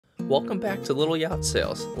Welcome back to Little Yacht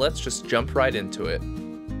Sales. Let's just jump right into it.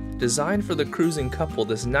 Designed for the cruising couple,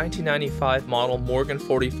 this 1995 model Morgan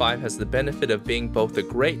 45 has the benefit of being both a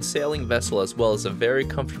great sailing vessel as well as a very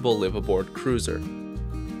comfortable live-aboard cruiser.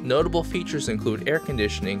 Notable features include air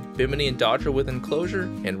conditioning, Bimini and Dodger with enclosure,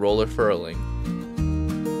 and roller furling.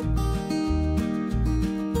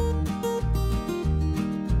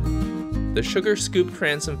 The Sugar Scoop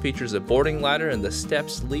transom features a boarding ladder, and the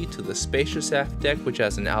steps lead to the spacious aft deck, which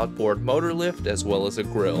has an outboard motor lift as well as a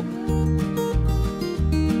grill.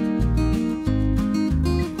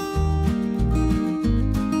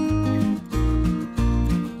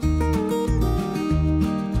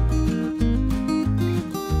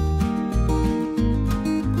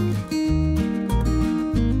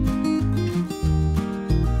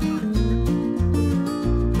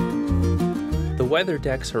 The weather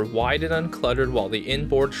decks are wide and uncluttered, while the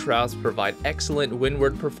inboard shrouds provide excellent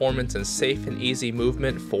windward performance and safe and easy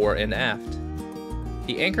movement fore and aft.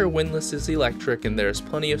 The anchor windlass is electric, and there is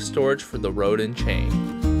plenty of storage for the rode and chain.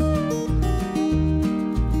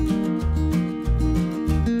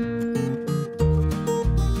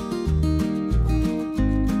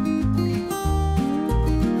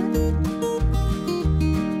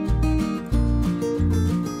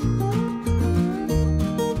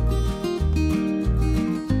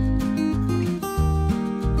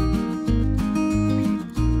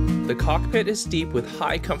 The cockpit is deep with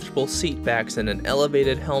high comfortable seat backs and an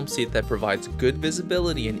elevated helm seat that provides good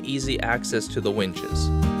visibility and easy access to the winches.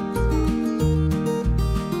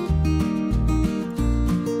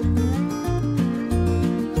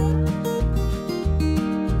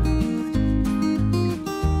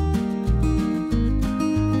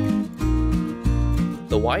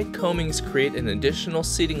 The wide coamings create an additional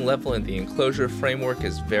seating level, and the enclosure framework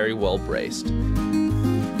is very well braced.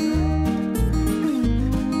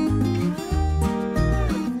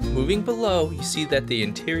 Moving below, you see that the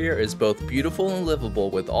interior is both beautiful and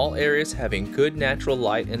livable, with all areas having good natural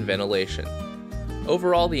light and ventilation.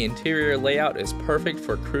 Overall, the interior layout is perfect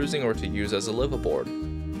for cruising or to use as a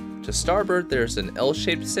liveaboard. To starboard, there's an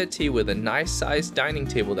L-shaped settee with a nice sized dining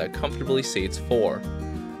table that comfortably seats 4.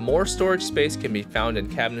 More storage space can be found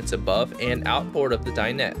in cabinets above and outboard of the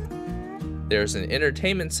dinette. There's an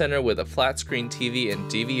entertainment center with a flat screen TV and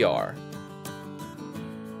DVR.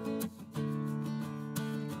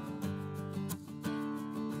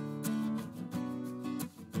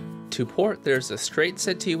 To port, there's a straight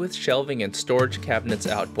settee with shelving and storage cabinets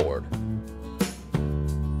outboard.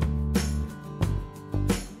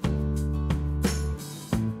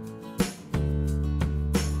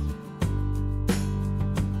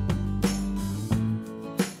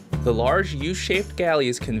 The large U-shaped galley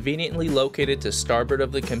is conveniently located to starboard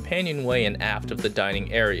of the companionway and aft of the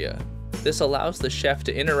dining area. This allows the chef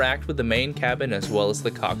to interact with the main cabin as well as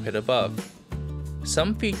the cockpit above.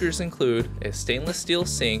 Some features include a stainless steel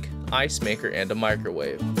sink, ice maker, and a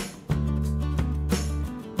microwave.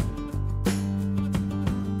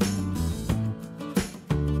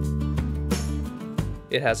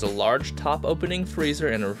 It has a large top opening freezer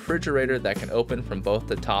and a refrigerator that can open from both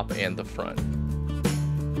the top and the front.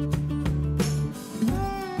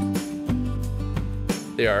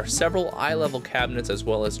 There are several eye-level cabinets as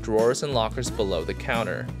well as drawers and lockers below the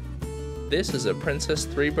counter. This is a Princess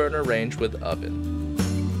 3-burner range with oven.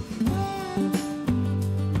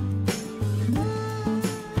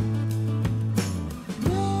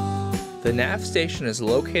 The nav station is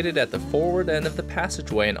located at the forward end of the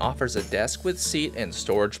passageway and offers a desk with seat and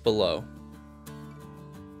storage below.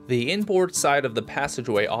 The inboard side of the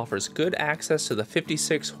passageway offers good access to the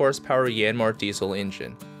 56 horsepower Yanmar diesel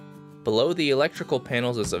engine. Below the electrical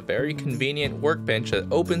panels is a very convenient workbench that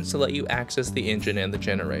opens to let you access the engine and the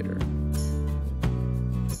generator.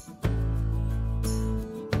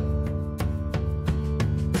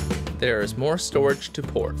 There is more storage to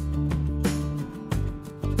port.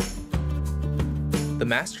 The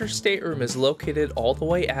master stateroom is located all the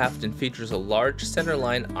way aft and features a large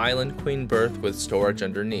centerline island queen berth with storage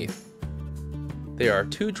underneath. There are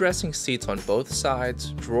 2 dressing seats on both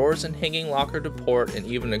sides, drawers and hanging locker to port, and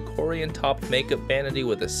even a Corian-topped makeup vanity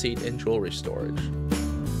with a seat and jewelry storage.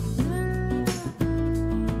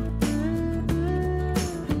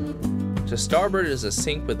 To starboard is a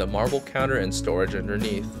sink with a marble counter and storage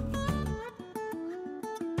underneath.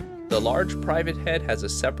 The large private head has a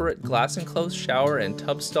separate glass-enclosed shower and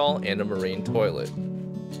tub stall and a marine toilet.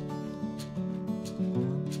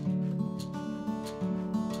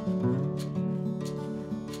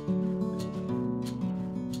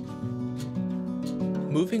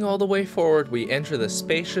 Moving all the way forward, we enter the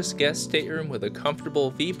spacious guest stateroom with a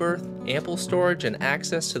comfortable V-berth, ample storage, and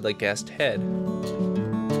access to the guest head.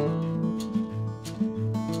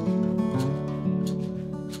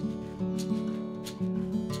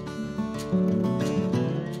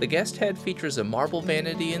 The guest head features a marble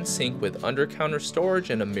vanity and sink with under-counter storage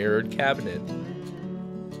and a mirrored cabinet.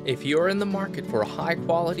 If you are in the market for a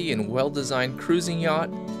high-quality and well-designed cruising yacht,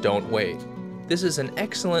 don't wait. This is an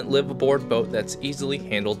excellent live-aboard boat that's easily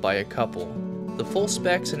handled by a couple. The full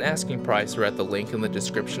specs and asking price are at the link in the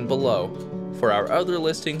description below. For our other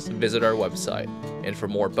listings, visit our website. And for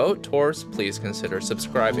more boat tours, please consider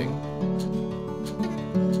subscribing.